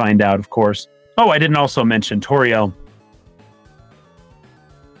 and we find out, of course. Oh, I didn't also mention Toriel.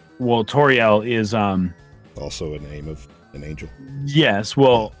 Well, Toriel is also a name of an angel. Yes.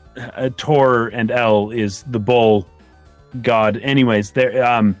 Well, Tor and El is the bull god. Anyways,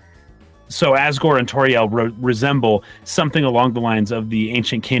 there. So Asgore and Toriel resemble something along the lines of the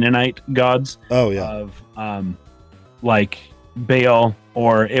ancient Canaanite gods. Oh yeah. Of Baal,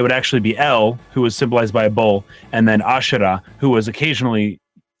 or it would actually be El, who was symbolized by a bull, and then Asherah, who was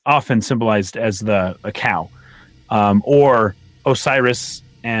often symbolized as a cow, or Osiris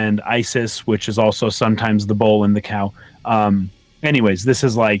and Isis, which is also sometimes the bull and the cow. Anyways, this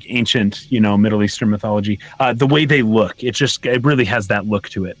is ancient, Middle Eastern mythology. The way they look, it really has that look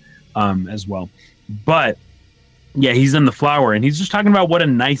to it. As well. But yeah, he's in the flower, and he's just talking about what a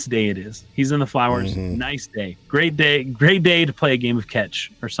nice day it is. He's in the flowers. Nice day. Great day to play a game of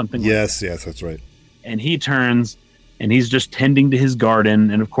catch or something. Yes, that's right. And he turns, and he's just tending to his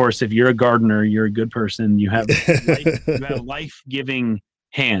garden. And of course, if you're a gardener, you're a good person. You have life-giving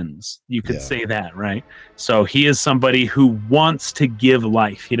hands. You could say that, right? So he is somebody who wants to give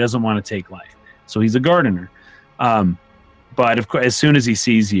life. He doesn't want to take life. So he's a gardener. But of course, as soon as he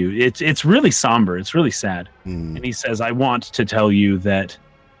sees you, it's really somber. It's really sad. And he says, I want to tell you that,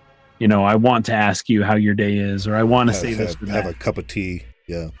 I want to ask you how your day is, or I want to say this or that. Have a cup of tea.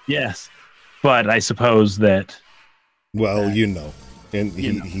 Yeah. Yes. But I suppose that. Well, and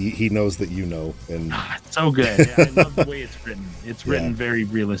he knows that and it's so good. Yeah, I love the way it's written. It's written very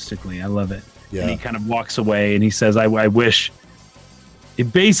realistically. I love it. Yeah. And he kind of walks away, and he says, I wish.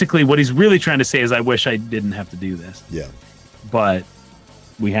 Basically, what he's really trying to say is, I wish I didn't have to do this. Yeah. But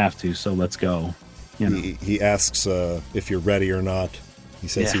we have to, so let's go. He asks if you're ready or not. He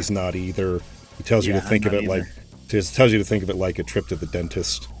says he's not either. He tells you to think of it like a trip to the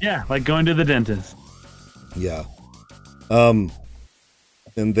dentist. Yeah, like going to the dentist. Yeah. And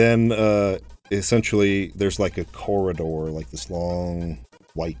then essentially there's a corridor, this long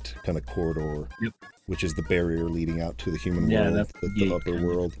white kind of corridor, which is the barrier leading out to the human world, that's the upper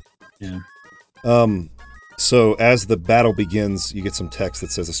world. Yeah. So as the battle begins, you get some text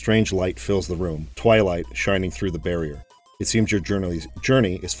that says, a strange light fills the room, twilight shining through the barrier. It seems your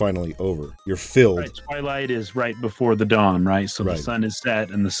journey is finally over. You're filled. Right, twilight is right before the dawn, right? So the sun is set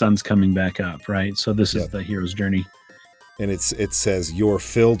and the sun's coming back up, right? So this is the hero's journey. And it says, you're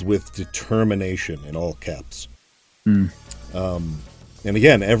filled with determination in all caps. And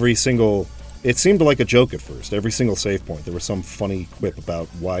again, every single It seemed like a joke at first. Every single save point, there was some funny quip about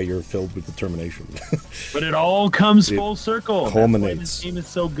why you're filled with determination. But it all comes full circle. Culminates. That's why this game is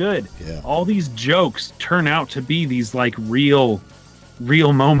so good. Yeah. All these jokes turn out to be these like real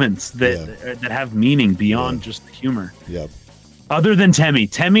moments that have meaning beyond just the humor. Yep. Other than Temmie.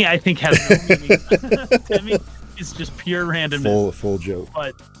 Temmie, I think, has no meaning. Temmie is just pure randomness. Full joke.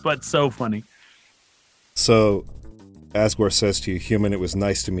 But so funny. So Asgore says to you, "Human, it was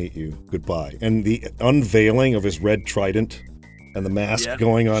nice to meet you. Goodbye." And the unveiling of his red trident and the mask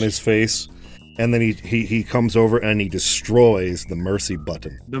going on his face, and then he comes over and he destroys the mercy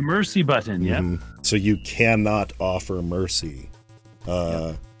button. The mercy button, yeah. So you cannot offer mercy.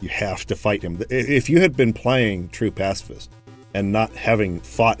 You have to fight him. If you had been playing True Pacifist and not having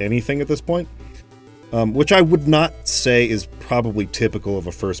fought anything at this point, which I would not say is probably typical of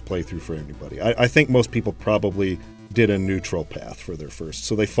a first playthrough for anybody. I think most people probably did a neutral path for their first.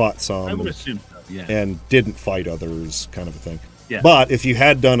 So they fought some I would assume so, yeah. and didn't fight others, kind of a thing. Yeah. But if you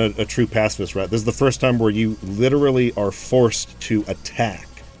had done a true pacifist route, this is the first time where you literally are forced to attack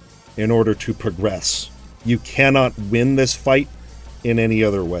in order to progress. You cannot win this fight in any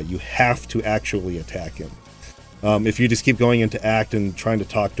other way. You have to actually attack him. If you just keep going into act and trying to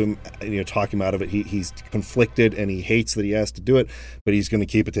talk to him, talk him out of it, he's conflicted and he hates that he has to do it, but he's going to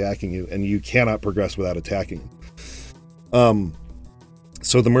keep attacking you, and you cannot progress without attacking him.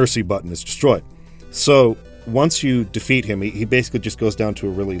 So the mercy button is destroyed. So once you defeat him, he basically just goes down to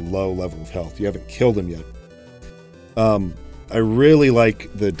a really low level of health. You haven't killed him yet. I really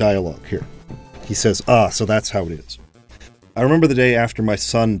like the dialogue here. He says, so that's how it is. I remember the day after my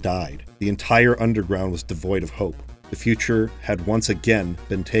son died. The entire underground was devoid of hope. The future had once again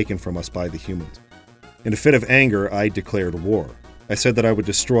been taken from us by the humans. In a fit of anger, I declared war. I said that I would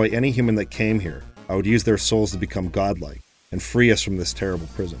destroy any human that came here. I would use their souls to become godlike and free us from this terrible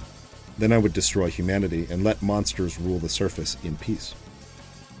prison. Then I would destroy humanity and let monsters rule the surface in peace.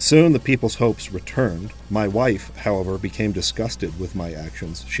 Soon the people's hopes returned. My wife, however, became disgusted with my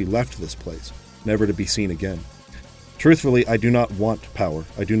actions. She left this place, never to be seen again. Truthfully, I do not want power.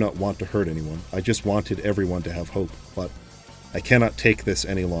 I do not want to hurt anyone. I just wanted everyone to have hope, but I cannot take this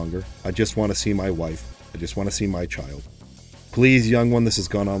any longer. I just want to see my wife. I just want to see my child. Please, young one, this has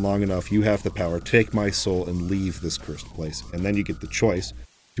gone on long enough. You have the power. Take my soul and leave this cursed place. And then you get the choice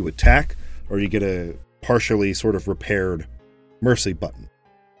to attack, or you get a partially sort of repaired mercy button.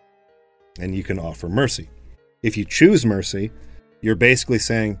 And you can offer mercy. If you choose mercy, you're basically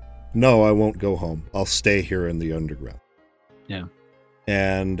saying, no, I won't go home. I'll stay here in the underground. Yeah.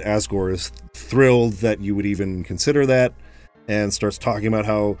 And Asgore is thrilled that you would even consider that, and starts talking about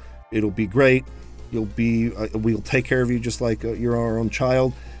how it'll be great. We'll take care of you just like you're our own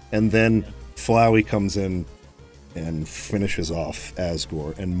child. And then Flowey comes in and finishes off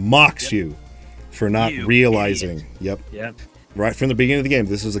Asgore and mocks you for not realizing. Yep. Right from the beginning of the game,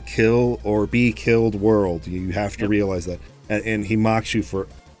 this is a kill or be killed world. You have to realize that. And he mocks you for,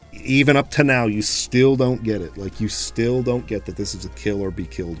 even up to now, you still don't get it. Like, you still don't get that this is a kill or be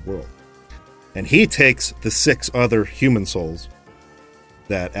killed world. And he takes the 6 other human souls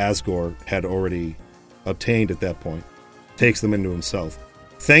that Asgore had already obtained at that point, takes them into himself,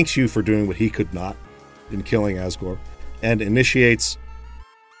 thanks you for doing what he could not in killing Asgore, and initiates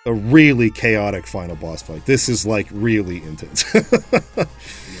a really chaotic final boss fight. This is like really intense.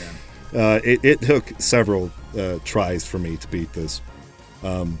 It took several tries for me to beat this.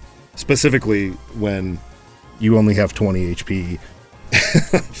 Specifically when you only have 20 HP.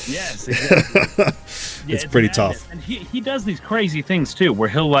 Yes, exactly. It's pretty tough. And he does these crazy things too, where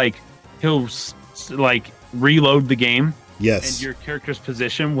he'll reload the game. Yes. And your character's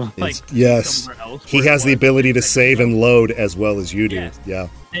position will somewhere else. He has the ability to save and load as well as you do. Yes. Yeah.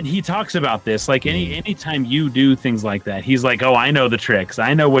 And he talks about this, like anytime you do things like that, he's like, "Oh, I know the tricks.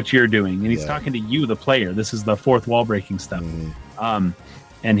 I know what you're doing." And he's talking to you, the player. This is the fourth wall breaking stuff.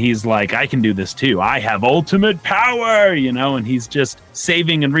 And he's like, "I can do this too. I have ultimate power," and he's just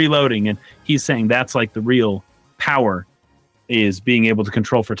saving and reloading. And he's saying that's like the real power, is being able to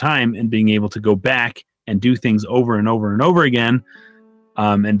control for time and being able to go back and do things over and over and over again.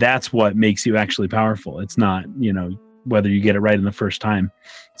 And that's what makes you actually powerful. It's not, whether you get it right in the first time.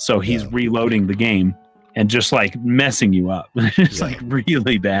 So he's reloading the game and just like messing you up. It's like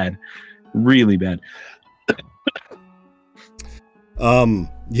really bad.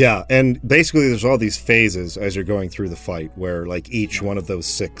 And basically there's all these phases as you're going through the fight where like each one of those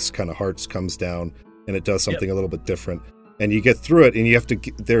 6 kind of hearts comes down and it does something a little bit different. And you get through it, and you have to.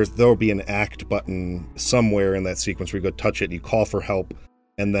 There'll be an act button somewhere in that sequence where you go touch it, and you call for help,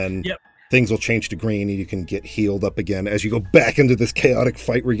 and then things will change to green and you can get healed up again as you go back into this chaotic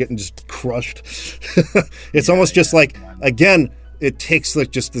fight where you're getting just crushed. It's almost just like, again, it takes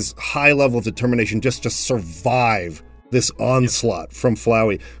like just this high level of determination just to survive this onslaught from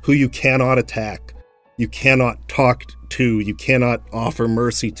Flowey, who you cannot attack, you cannot talk to, you cannot offer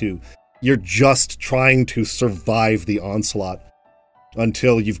mercy to. You're just trying to survive the onslaught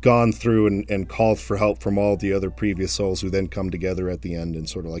until you've gone through and called for help from all the other previous souls who then come together at the end and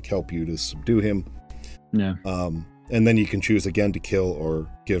sort of like help you to subdue him. Yeah. And then you can choose again to kill or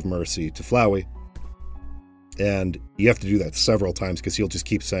give mercy to Flowey. And you have to do that several times because he'll just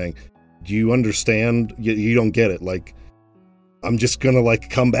keep saying, do you understand? You don't get it. Like, I'm just going to like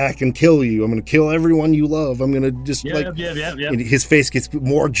come back and kill you. I'm going to kill everyone you love. I'm going to just And his face gets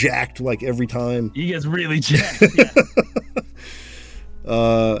more jacked like every time. He gets really jacked. Yeah.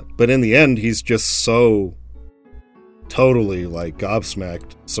 But in the end, he's just so totally like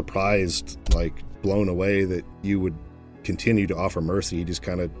gobsmacked, surprised, like blown away that you would continue to offer mercy. He just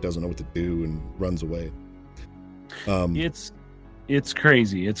kind of doesn't know what to do and runs away. It's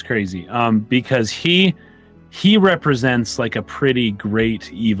crazy. It's crazy. Because he represents like a pretty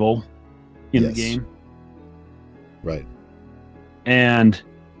great evil in the game. Right. And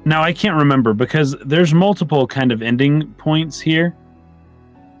now I can't remember because there's multiple kind of ending points here.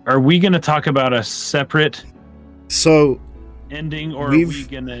 Are we going to talk about a separate ending, or are we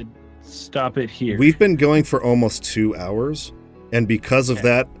going to stop it here? We've been going for almost 2 hours, and because of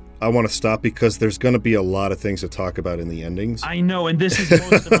that, I want to stop because there's going to be a lot of things to talk about in the endings. I know, and this is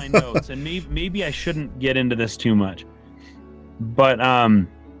most of my notes, and maybe I shouldn't get into this too much. But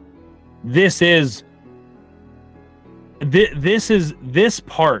this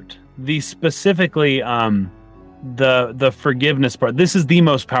part, specifically the forgiveness part. This is the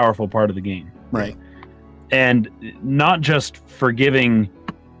most powerful part of the game, right? And not just forgiving,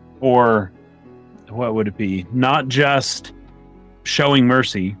 or what would it be? Not just showing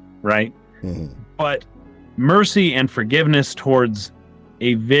mercy, right? Mm-hmm. But mercy and forgiveness towards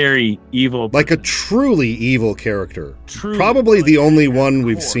a very evil person. Like a truly evil character. Probably like the only one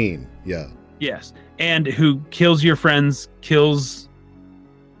we've seen. Yeah. Yes. And who kills your friends, kills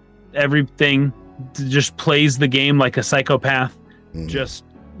everything, just plays the game like a psychopath. Mm-hmm. Just,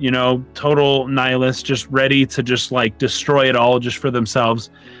 total nihilist, just ready to just like destroy it all just for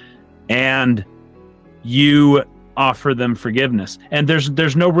themselves. And you offer them forgiveness, and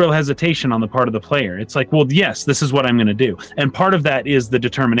there's no real hesitation on the part of the player. It's like, well, yes, this is what I'm going to do. And part of that is the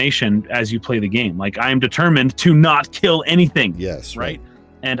determination as you play the game. Like, I'm determined to not kill anything. Yes. Right.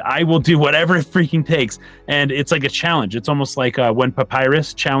 And I will do whatever it freaking takes. And it's like a challenge. It's almost like when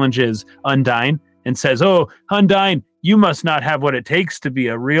Papyrus challenges Undyne and says, oh, Undyne, you must not have what it takes to be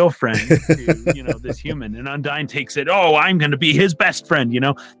a real friend to, this human. And Undyne takes it, oh, I'm going to be his best friend.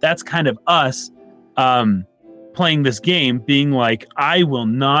 That's kind of us playing this game, being like, I will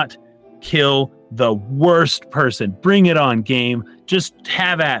not kill the worst person. Bring it on, game. Just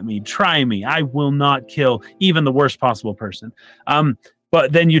have at me. Try me. I will not kill even the worst possible person.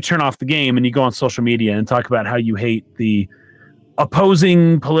 But then you turn off the game and you go on social media and talk about how you hate the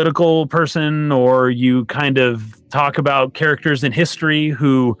opposing political person, or you kind of talk about characters in history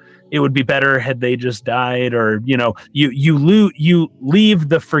who it would be better had they just died, or you leave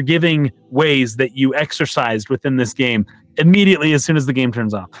the forgiving ways that you exercised within this game immediately as soon as the game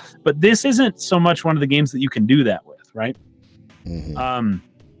turns off. But this isn't so much one of the games that you can do that with, right? Mm-hmm.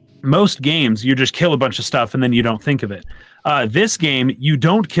 Most games you just kill a bunch of stuff and then you don't think of it. This game, you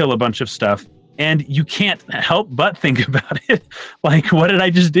don't kill a bunch of stuff and you can't help but think about it. Like, what did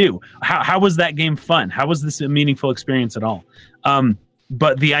I just do? How was that game fun? How was this a meaningful experience at all?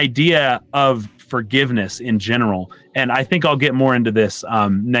 But the idea of forgiveness in general, and I think I'll get more into this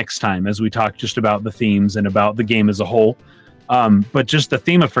next time as we talk just about the themes and about the game as a whole. But just the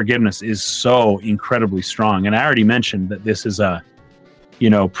theme of forgiveness is so incredibly strong. And I already mentioned that this is a,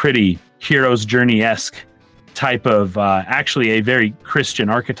 pretty hero's journey-esque type of, actually a very Christian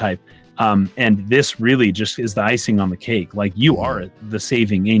archetype. And this really just is the icing on the cake. Like, you are the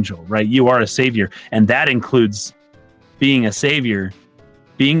saving angel, right? You are a savior. And that includes being a savior,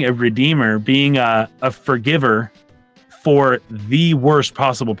 being a redeemer, being a forgiver for the worst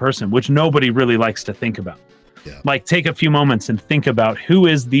possible person, which nobody really likes to think about. Yeah. Like, take a few moments and think about who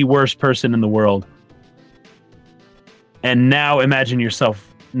is the worst person in the world. And now imagine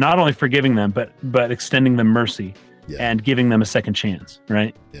yourself not only forgiving them, but extending them mercy and giving them a second chance,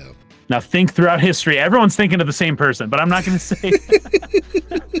 right? Yeah. Now think throughout history. Everyone's thinking of the same person, but I'm not going to say.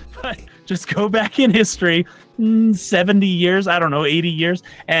 But just go back in history. 70 years, I don't know, 80 years,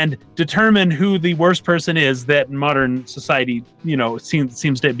 and determine who the worst person is that modern society,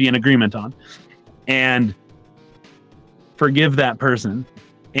 seems to be in agreement on, and forgive that person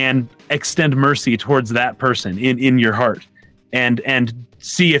and extend mercy towards that person in your heart, and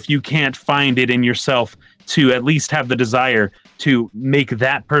see if you can't find it in yourself to at least have the desire to make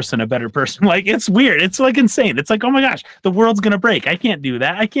that person a better person. Like, it's weird. It's like insane. It's like, oh my gosh, the world's going to break. I can't do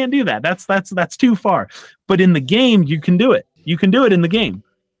that. I can't do that. That's too far. But in the game, you can do it. You can do it in the game.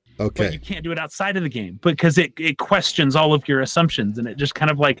 Okay. But you can't do it outside of the game because it questions all of your assumptions, and it just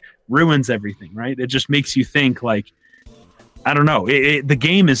kind of like ruins everything, right? It just makes you think like, I don't know. The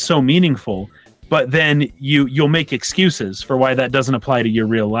game is so meaningful, but then you'll make excuses for why that doesn't apply to your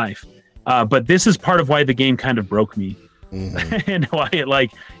real life. But this is part of why the game kind of broke me, and why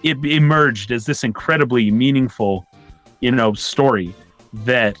it emerged as this incredibly meaningful, story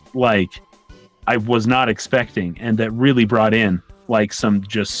that I was not expecting, and that really brought in some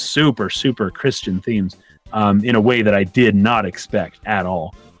just super, super Christian themes in a way that I did not expect at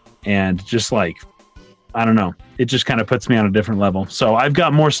all. And just I don't know, it just kind of puts me on a different level. So I've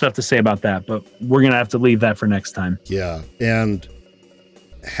got more stuff to say about that, but we're going to have to leave that for next time. Yeah. And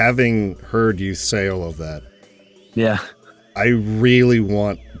having heard you say all of that, yeah, I really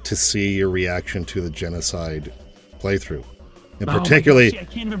want to see your reaction to the genocide playthrough. And particularly, I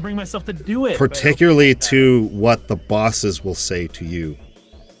can't even bring myself to do it. Particularly to what the bosses will say to you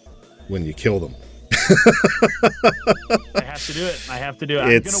when you kill them. I have to do it. I'm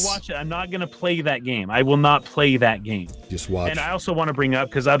going to watch it. I'm not going to play that game. I will not play that game. Just watch. And I also want to bring up,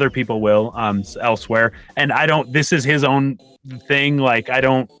 because other people will elsewhere, and this is his own thing. I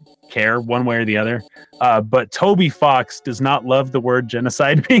don't care one way or the other. But Toby Fox does not love the word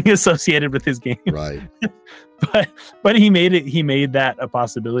genocide being associated with his game. Right. but he made that a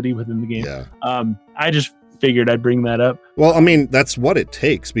possibility within the game. Yeah. I just figured I'd bring that up. Well, I mean, that's what it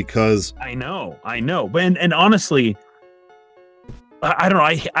takes, because I know. But and honestly, I don't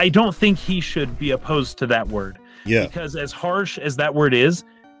know. I don't think he should be opposed to that word. Yeah. Because as harsh as that word is,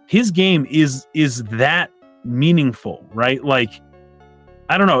 his game is that meaningful, right?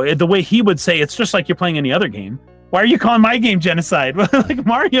 I don't know, the way he would say it's just like you're playing any other game. Why are you calling my game genocide?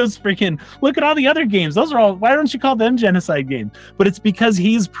 Mario's freaking, look at all the other games. Those are all, why don't you call them genocide games? But it's because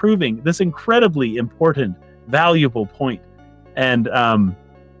he's proving this incredibly important, valuable point. And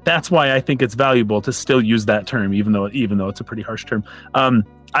that's why I think it's valuable to still use that term, even though it's a pretty harsh term.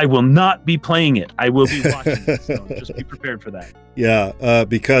 I will not be playing it. I will be watching it. So just be prepared for that. Yeah,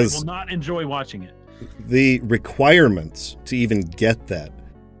 because I will not enjoy watching it. The requirements to even get that,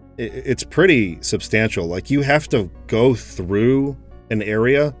 it's pretty substantial. You have to go through an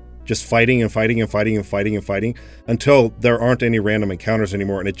area just fighting and fighting and fighting and fighting and fighting until there aren't any random encounters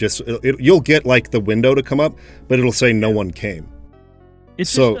anymore, and you'll get the window to come up, but it'll say no one came. It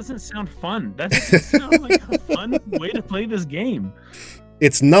just doesn't sound fun. That doesn't sound like a fun way to play this game.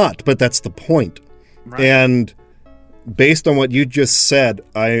 It's not, but that's the point. Right. And based on what you just said,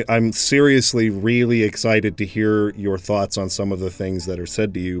 I'm seriously really excited to hear your thoughts on some of the things that are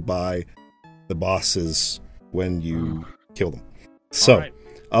said to you by the bosses when you kill them. So right.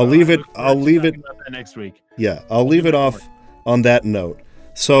 I'll leave it about that next week. Yeah, I'll leave it off on that note.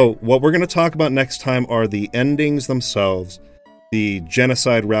 So what we're going to talk about next time are the endings themselves, the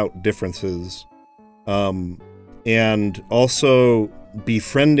genocide route differences, and also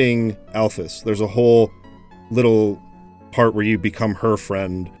befriending Alphys. There's a whole little part where you become her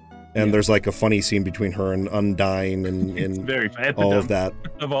friend, and there's a funny scene between her and Undyne and very all of that.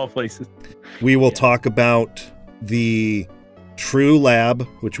 Of all places. We will talk about the True Lab,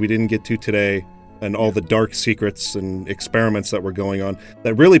 which we didn't get to today, and all the dark secrets and experiments that were going on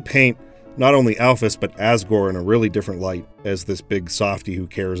that really paint not only Alphys but Asgore in a really different light as this big softy who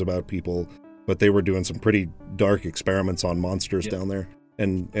cares about people, but they were doing some pretty dark experiments on monsters down there,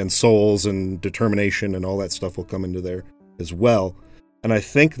 and souls and determination and all that stuff will come into there as well. And I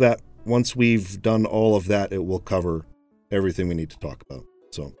think that once we've done all of that, it will cover everything we need to talk about.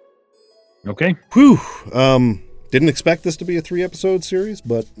 So, okay. Whew. Didn't expect this to be a 3-episode series,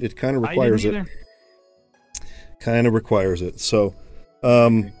 but it kind of requires it. Kind of requires it. So,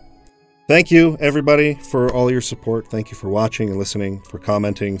 thank you, everybody, for all your support. Thank you for watching and listening, for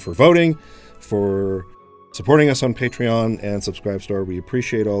commenting, for voting, for supporting us on Patreon and Subscribestar. We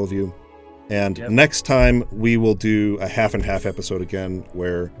appreciate all of you. And next time, we will do a half and half episode again,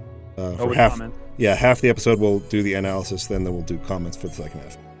 where for half the episode we'll do the analysis, then we'll do comments for the second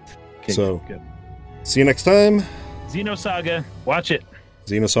half. Okay, so, good. See you next time. Xenosaga, watch it.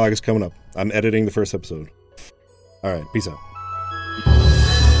 Xenosaga's coming up. I'm editing the first episode. All right, peace out.